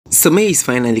So May is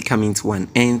finally coming to an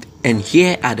end, and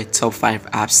here are the top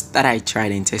 5 apps that I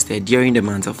tried and tested during the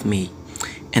month of May.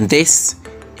 And this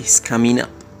is coming up.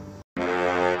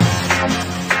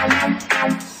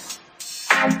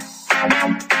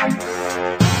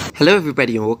 Hello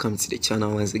everybody and welcome to the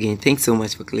channel once again. Thanks so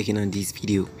much for clicking on this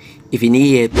video. If you're new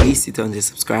here, please hit on the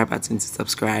subscribe button to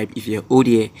subscribe. If you're old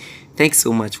here, thanks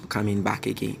so much for coming back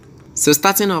again. So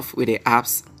starting off with the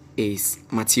apps is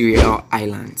Material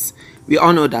Islands. We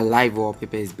all know that live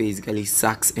wallpapers basically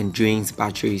sucks and drains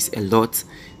batteries a lot.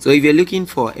 So if you're looking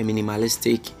for a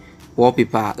minimalistic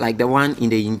wallpaper like the one in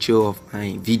the intro of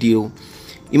my video,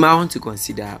 you might want to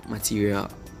consider Material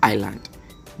Island.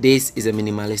 This is a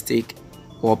minimalistic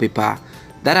wallpaper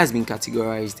that has been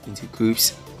categorized into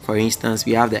groups. For instance,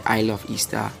 we have the Isle of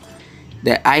Easter,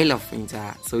 the Isle of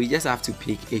Winter. So you just have to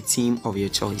pick a theme of your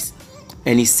choice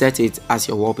and you set it as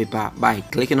your wallpaper by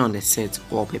clicking on the set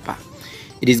wallpaper.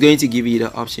 It is going to give you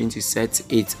the option to set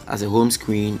it as a home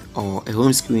screen or a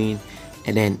home screen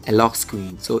and then a lock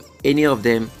screen. So any of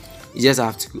them, you just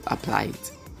have to apply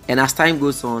it. And as time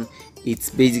goes on, it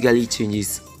basically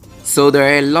changes. So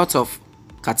there are a lot of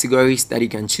categories that you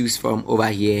can choose from over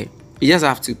here. You just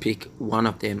have to pick one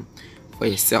of them for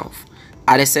yourself.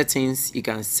 At the settings, you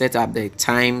can set up the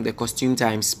time, the costume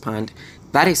time span.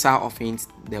 That is how often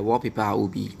the wallpaper will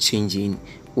be changing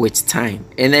with time.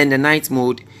 And then the night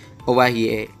mode over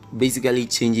here basically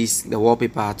changes the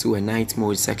wallpaper to a night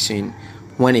mode section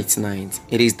when it's night.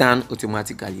 It is done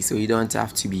automatically, so you don't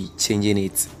have to be changing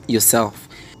it yourself.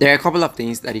 There are a couple of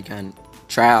things that you can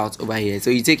try out over here, so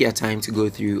you take your time to go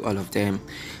through all of them.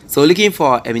 So looking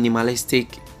for a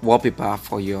minimalistic wallpaper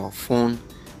for your phone,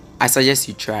 I suggest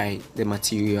you try the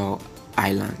Material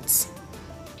Islands.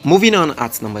 Moving on,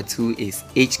 at number 2 is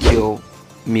HQ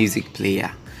Music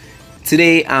Player.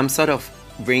 Today I'm sort of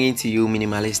bringing to you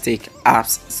minimalistic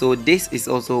apps. So this is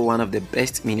also one of the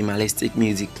best minimalistic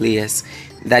music players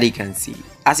that you can see.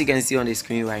 As you can see on the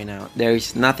screen right now, there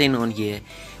is nothing on here,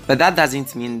 but that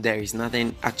doesn't mean there is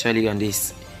nothing actually on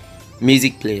this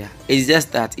music player. It's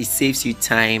just that it saves you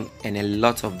time and a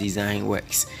lot of design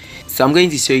works. So I'm going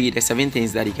to show you the 7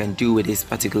 things that you can do with this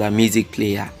particular music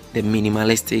player, the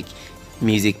minimalistic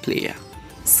music player.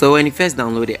 So when you first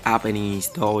download the app and you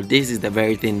install, this is the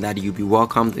very thing that you'll be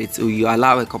welcomed with. So you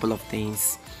allow a couple of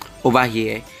things over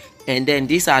here, and then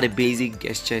these are the basic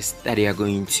gestures that you are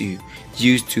going to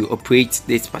use to operate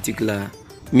this particular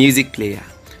music player.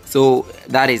 So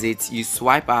that is it. You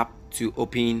swipe up to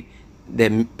open the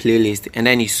playlist, and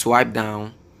then you swipe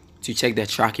down to check the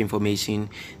track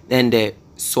information. Then the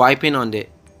swiping on the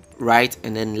right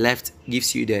and then left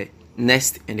gives you the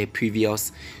next and the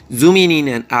previous. Zooming in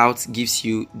and out gives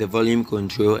you the volume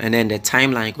control, and then the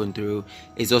timeline control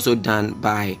is also done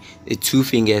by the 2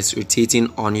 fingers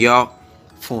rotating on your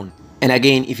phone. And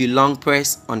again, if you long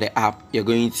press on the app, you're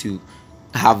going to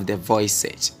have the voice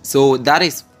search. So that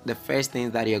is the first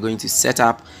thing that you're going to set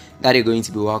up, that you're going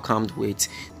to be welcomed with.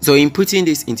 So in putting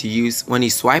this into use, when you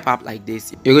swipe up like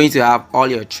this, you're going to have all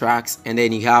your tracks, and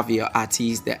then you have your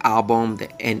artist, the album,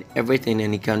 and everything,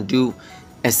 and you can do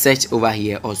a search over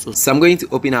here also. So I'm going to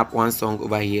open up one song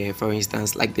over here, for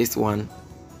instance like this one,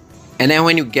 and then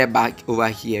when you get back over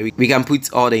here, we can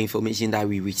put all the information that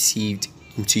we received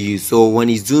into use. So when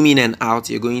you zoom in and out,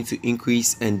 you're going to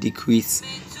increase and decrease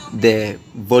the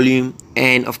volume,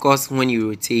 and of course when you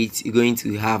rotate, you're going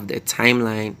to have the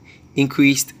timeline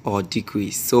increased or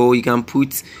decreased. So you can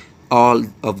put all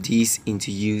of these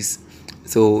into use.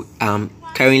 So I'm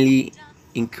currently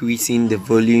increasing the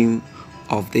volume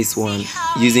of this one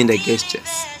using the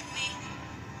gestures.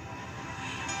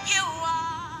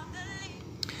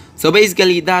 So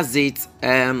basically that's it.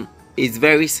 It's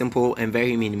very simple and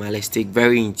very minimalistic,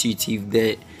 very intuitive.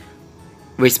 The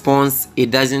response,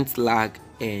 it doesn't lag,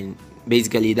 and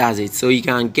basically that's it. So you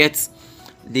can get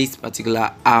this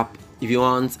particular app if you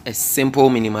want a simple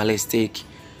minimalistic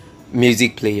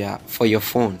music player for your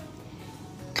phone.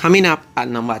 Coming up at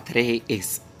number 3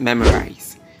 is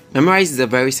Memrise. Memrise is a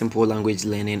very simple language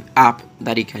learning app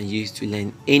that you can use to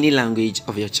learn any language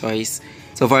of your choice.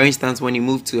 So for instance, when you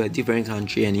move to a different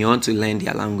country and you want to learn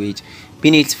their language,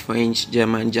 be it French,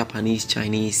 German, Japanese,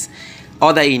 Chinese,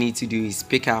 all that you need to do is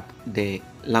pick up the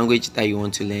language that you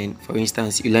want to learn. For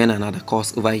instance, you learn another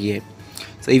course over here.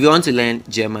 So if you want to learn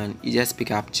German, you just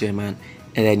pick up German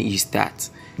and then you start.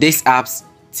 This app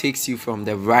takes you from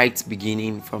the right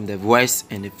beginning, from the words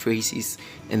and the phrases,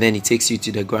 and then it takes you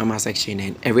to the grammar section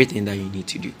and everything that you need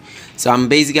to do. So I'm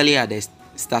basically at the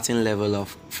starting level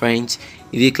of French.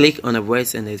 If you click on the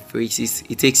words and the phrases,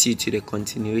 it takes you to the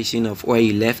continuation of where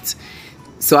you left.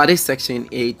 So at this section,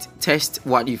 it tests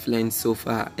what you've learned so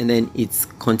far, and then it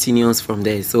continues from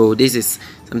there. So this is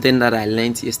something that I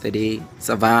learned yesterday,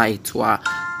 ça va et toi,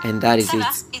 and that is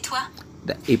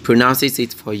it. It pronounces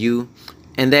it for you,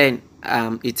 and then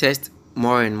it tests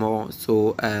more and more.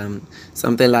 So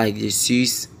something like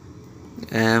Jesus,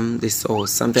 this or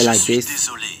something like this.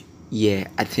 Yeah,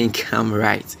 I think I'm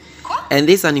right. And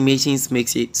these animations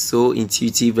makes it so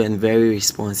intuitive and very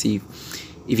responsive.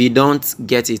 If you don't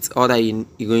get it, all that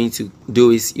you're going to do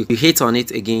is you hit on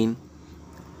it again,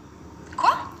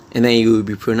 and then it will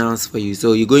be pronounced for you.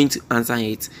 So you're going to answer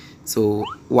it. So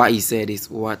what he said is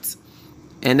what,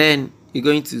 and then you're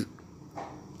going to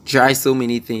try so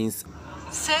many things.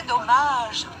 C'est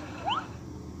dommage.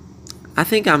 I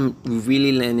think I'm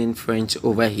really learning French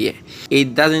over here.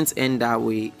 It doesn't end that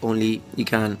way only. You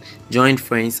can join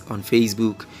friends on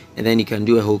Facebook, and then you can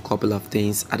do a whole couple of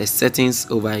things at the settings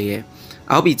over here.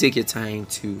 I hope you take your time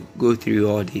to go through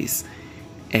all this,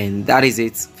 and that is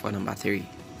it for number 3.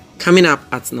 Coming up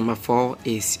at number 4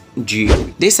 is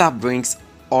Drip. This app brings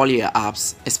all your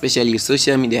apps, especially your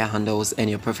social media handles and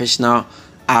your professional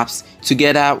apps,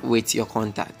 together with your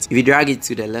contacts. If you drag it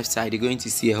to the left side, you're going to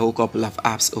see a whole couple of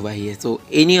apps over here. So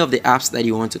any of the apps that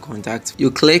you want to contact, you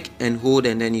click and hold,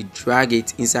 and then you drag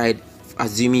it inside,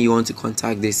 assuming you want to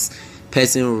contact this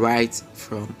person right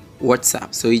from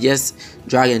WhatsApp. So you just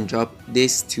drag and drop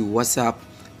this to WhatsApp,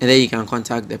 and then you can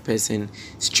contact the person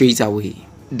straight away.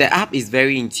 The app is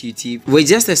very intuitive. With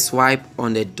just a swipe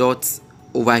on the dots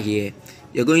over here,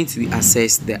 you're going to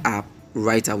access the app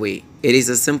right away. It is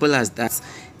as simple as that.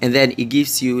 And then it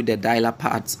gives you the dialer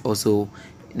pads also.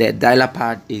 The dialer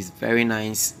pad is very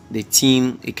nice. The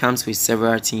theme, it comes with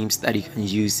several themes that you can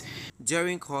use.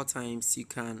 During call times, you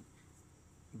can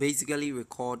basically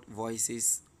record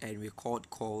voices and record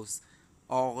calls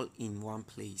all in one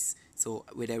place. So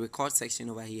with the record section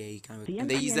over here, you can and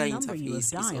the user interface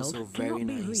is also very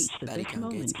nice that you can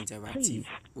get interactive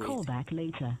with. Call back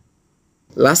later.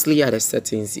 Lastly, at the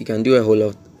settings, you can do a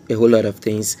whole lot of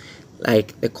things,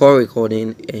 like the call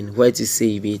recording and where to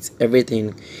save it,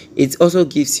 everything. It also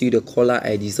gives you the caller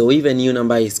ID. So if a new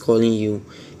number is calling you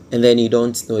and then you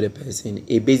don't know the person,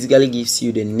 it basically gives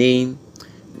you the name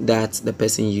that the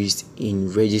person used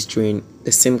in registering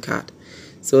the SIM card.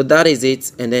 So that is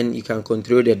it, and then you can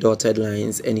control the dotted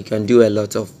lines, and you can do a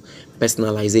lot of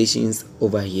personalizations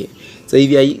over here. So if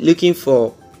you are looking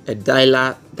for a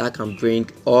dialer that can bring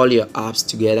all your apps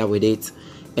together with it,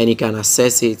 and you can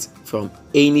access it from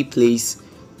any place,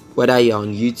 whether you're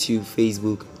on YouTube,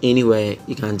 Facebook, anywhere,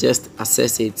 you can just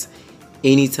access it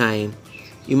anytime.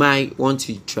 You might want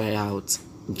to try out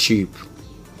Drip.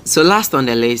 So last on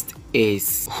the list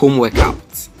is home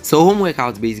workouts. So home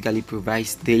workouts basically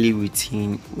provides daily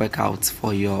routine workouts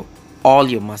for all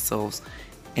your muscles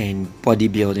and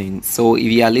bodybuilding. So if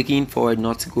you are looking forward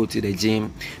not to go to the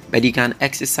gym, but you can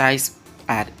exercise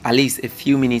at least a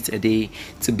few minutes a day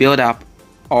to build up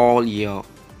all your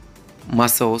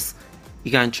muscles,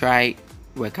 you can try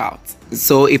workouts.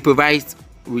 So it provides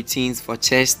routines for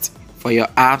chest, for your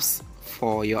abs,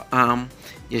 for your arm,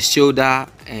 your shoulder,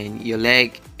 and your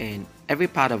leg, and every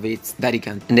part of it that you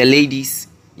can. And the ladies,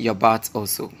 your butt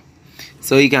also.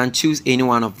 So you can choose any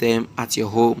one of them at your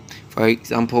home. For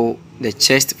example, the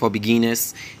chest for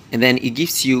beginners, and then it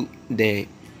gives you the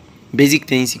basic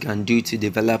things you can do to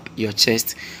develop your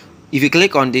chest. If you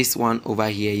click on this one over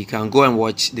here, you can go and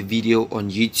watch the video on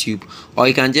YouTube, or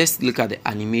you can just look at the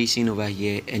animation over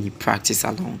here and you practice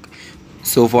along.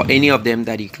 So for any of them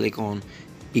that you click on,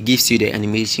 it gives you the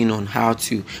animation on how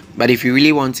to. But if you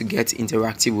really want to get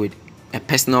interactive with a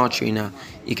personal trainer,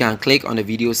 you can click on the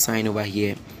video sign over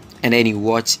here, and then you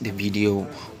watch the video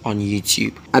on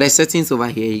YouTube. At the settings over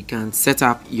here, you can set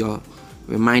up your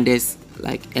reminders,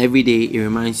 like every day it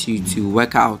reminds you to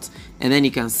work out, and then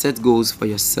you can set goals for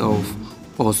yourself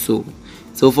also.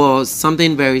 So for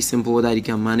something very simple that you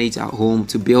can manage at home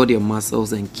to build your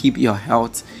muscles and keep your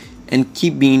health and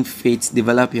keep being fit,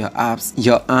 develop your abs,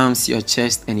 your arms, your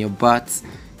chest, and your butt,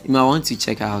 you might want to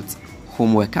check out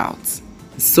home workouts.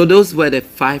 So those were the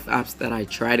 5 apps that I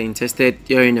tried and tested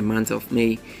during the month of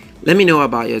May. Let me know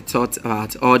about your thoughts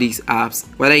about all these apps,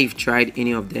 whether you've tried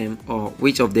any of them or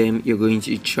which of them you're going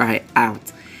to try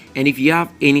out. And if you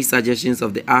have any suggestions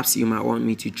of the apps you might want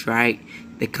me to try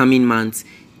the coming months,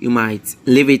 you might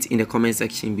leave it in the comment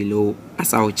section below,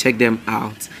 as I will check them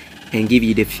out and give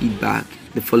you the feedback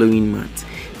the following month.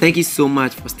 Thank you so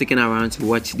much for sticking around to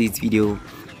watch this video.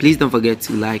 Please don't forget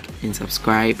to like and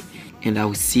subscribe, and I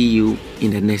will see you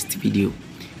in the next video.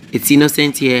 It's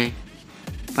Innocent here.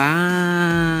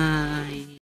 Bye.